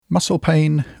Muscle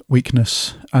pain,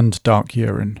 weakness, and dark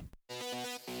urine.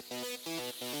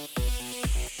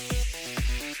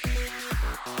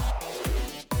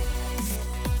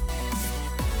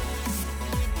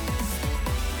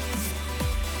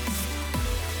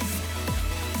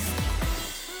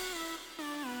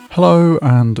 Hello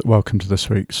and welcome to this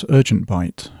week's Urgent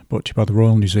Bite, brought to you by the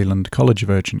Royal New Zealand College of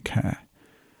Urgent Care.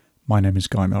 My name is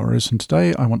Guy Melrose and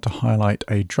today I want to highlight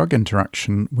a drug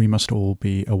interaction we must all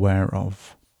be aware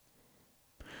of.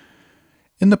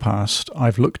 In the past,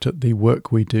 I've looked at the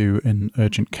work we do in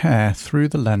urgent care through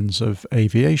the lens of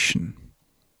aviation.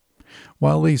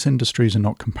 While these industries are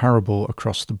not comparable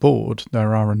across the board,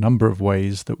 there are a number of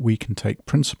ways that we can take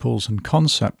principles and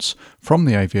concepts from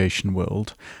the aviation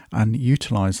world and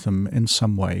utilise them in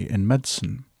some way in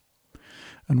medicine.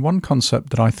 And one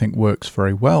concept that I think works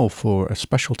very well for a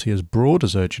specialty as broad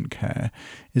as urgent care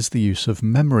is the use of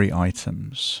memory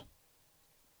items.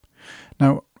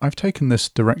 Now, I've taken this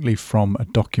directly from a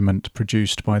document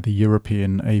produced by the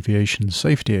European Aviation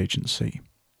Safety Agency.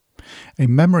 A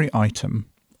memory item,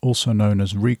 also known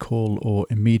as recall or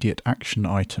immediate action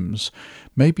items,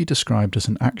 may be described as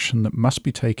an action that must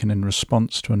be taken in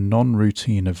response to a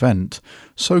non-routine event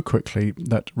so quickly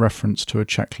that reference to a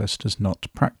checklist is not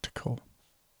practical.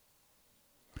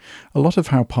 A lot of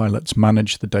how pilots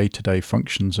manage the day-to-day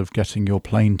functions of getting your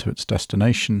plane to its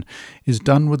destination is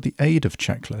done with the aid of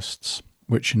checklists,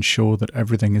 which ensure that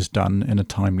everything is done in a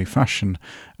timely fashion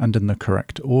and in the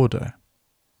correct order.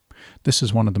 This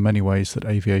is one of the many ways that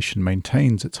aviation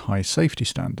maintains its high safety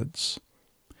standards.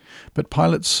 But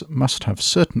pilots must have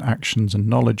certain actions and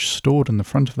knowledge stored in the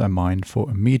front of their mind for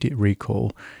immediate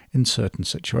recall in certain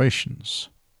situations.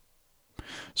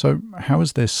 So, how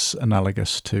is this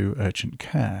analogous to urgent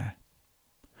care?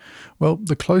 Well,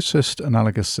 the closest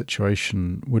analogous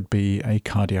situation would be a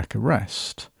cardiac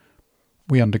arrest.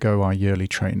 We undergo our yearly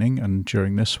training, and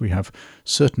during this we have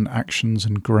certain actions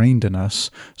ingrained in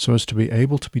us so as to be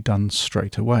able to be done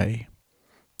straight away.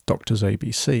 Doctor's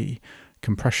ABC,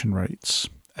 compression rates,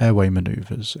 airway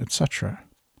manoeuvres, etc.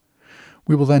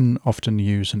 We will then often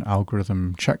use an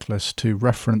algorithm checklist to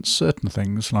reference certain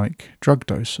things like drug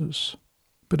doses.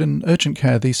 But in urgent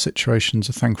care, these situations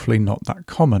are thankfully not that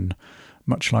common,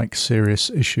 much like serious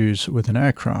issues with an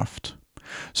aircraft.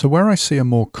 So where I see a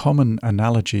more common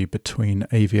analogy between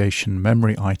aviation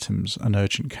memory items and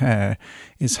urgent care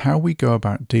is how we go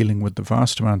about dealing with the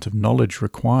vast amount of knowledge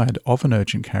required of an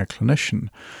urgent care clinician,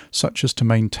 such as to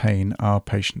maintain our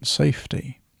patient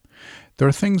safety. There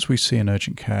are things we see in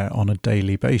urgent care on a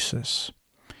daily basis,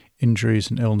 injuries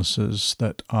and illnesses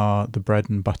that are the bread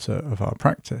and butter of our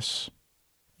practice.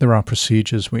 There are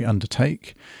procedures we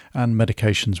undertake and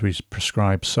medications we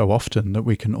prescribe so often that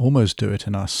we can almost do it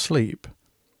in our sleep.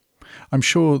 I'm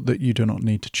sure that you do not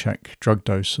need to check drug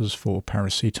doses for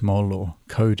paracetamol or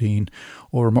codeine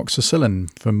or amoxicillin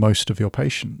for most of your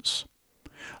patients.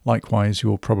 Likewise, you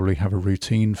will probably have a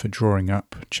routine for drawing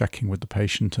up, checking with the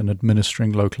patient and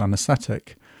administering local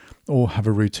anaesthetic, or have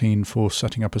a routine for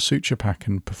setting up a suture pack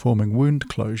and performing wound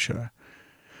closure.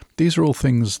 These are all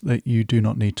things that you do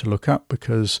not need to look up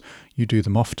because you do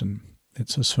them often.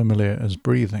 It's as familiar as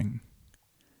breathing.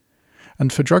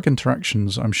 And for drug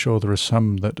interactions, I'm sure there are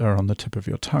some that are on the tip of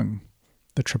your tongue.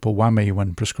 The triple whammy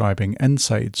when prescribing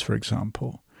NSAIDs, for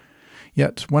example.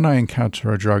 Yet, when I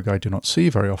encounter a drug I do not see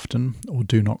very often, or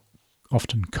do not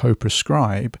often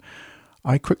co-prescribe,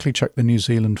 I quickly check the New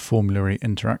Zealand Formulary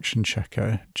Interaction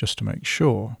Checker just to make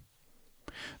sure.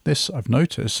 This, I've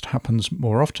noticed, happens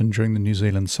more often during the New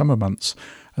Zealand summer months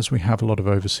as we have a lot of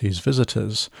overseas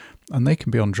visitors, and they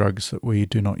can be on drugs that we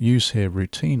do not use here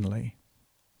routinely.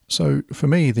 So, for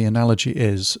me, the analogy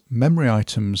is memory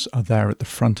items are there at the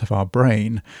front of our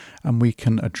brain, and we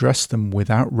can address them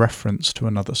without reference to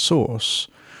another source,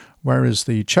 whereas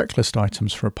the checklist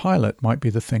items for a pilot might be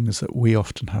the things that we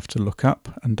often have to look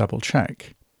up and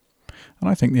double-check. And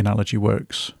I think the analogy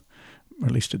works, or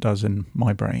at least it does in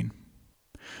my brain.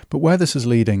 But where this is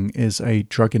leading is a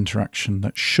drug interaction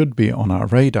that should be on our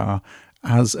radar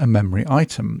as a memory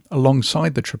item,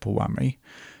 alongside the triple whammy,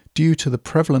 due to the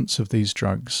prevalence of these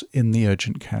drugs in the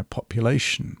urgent care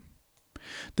population.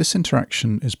 This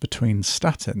interaction is between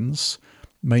statins,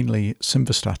 mainly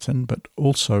simvastatin but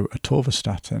also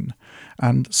atorvastatin,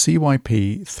 and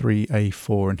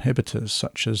CYP3A4 inhibitors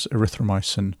such as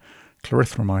erythromycin,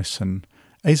 clarithromycin,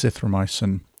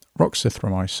 azithromycin,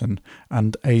 roxithromycin,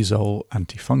 and azole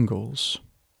antifungals.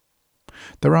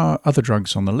 There are other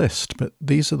drugs on the list, but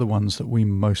these are the ones that we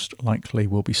most likely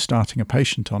will be starting a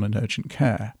patient on in urgent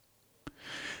care.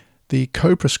 The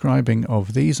co-prescribing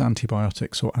of these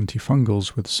antibiotics or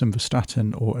antifungals with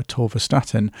simvastatin or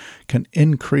atorvastatin can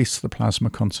increase the plasma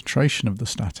concentration of the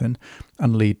statin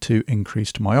and lead to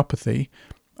increased myopathy,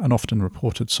 an often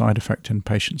reported side effect in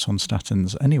patients on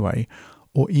statins anyway,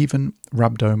 or even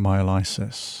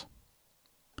rhabdomyolysis.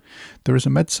 There is a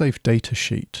MedSafe data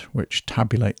sheet which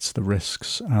tabulates the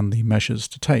risks and the measures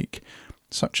to take,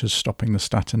 such as stopping the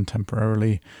statin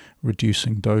temporarily,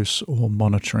 reducing dose, or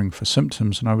monitoring for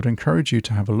symptoms, and I would encourage you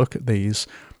to have a look at these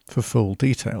for full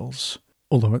details.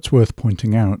 Although it's worth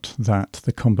pointing out that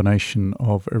the combination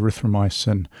of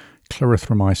erythromycin,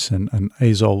 clarithromycin, and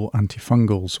azole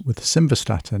antifungals with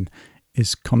simvastatin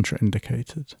is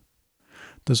contraindicated.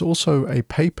 There's also a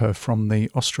paper from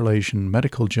the Australasian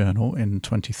Medical Journal in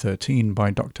 2013 by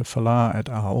Dr. Falah et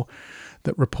al.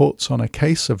 That reports on a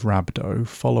case of rhabdo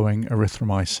following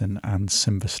erythromycin and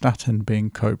simvastatin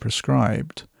being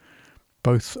co-prescribed.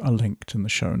 Both are linked in the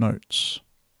show notes.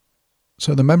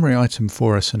 So the memory item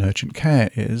for us in urgent care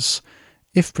is,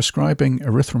 if prescribing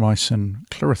erythromycin,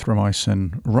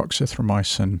 clarithromycin,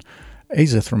 roxithromycin,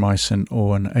 azithromycin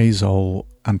or an azole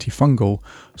antifungal,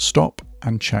 stop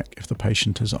and check if the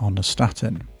patient is on a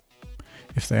statin.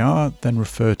 If they are, then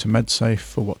refer to MedSafe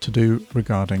for what to do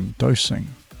regarding dosing.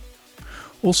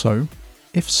 Also,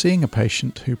 if seeing a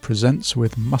patient who presents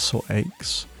with muscle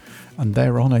aches and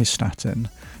they're on a statin,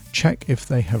 check if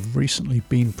they have recently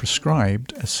been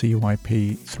prescribed a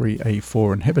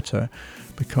CYP3A4 inhibitor,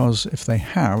 because if they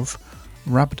have,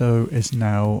 rhabdo is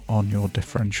now on your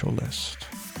differential list.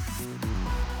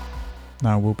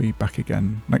 Now we'll be back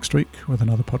again next week with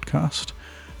another podcast.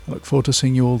 I look forward to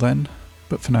seeing you all then,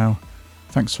 but for now,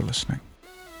 thanks for listening.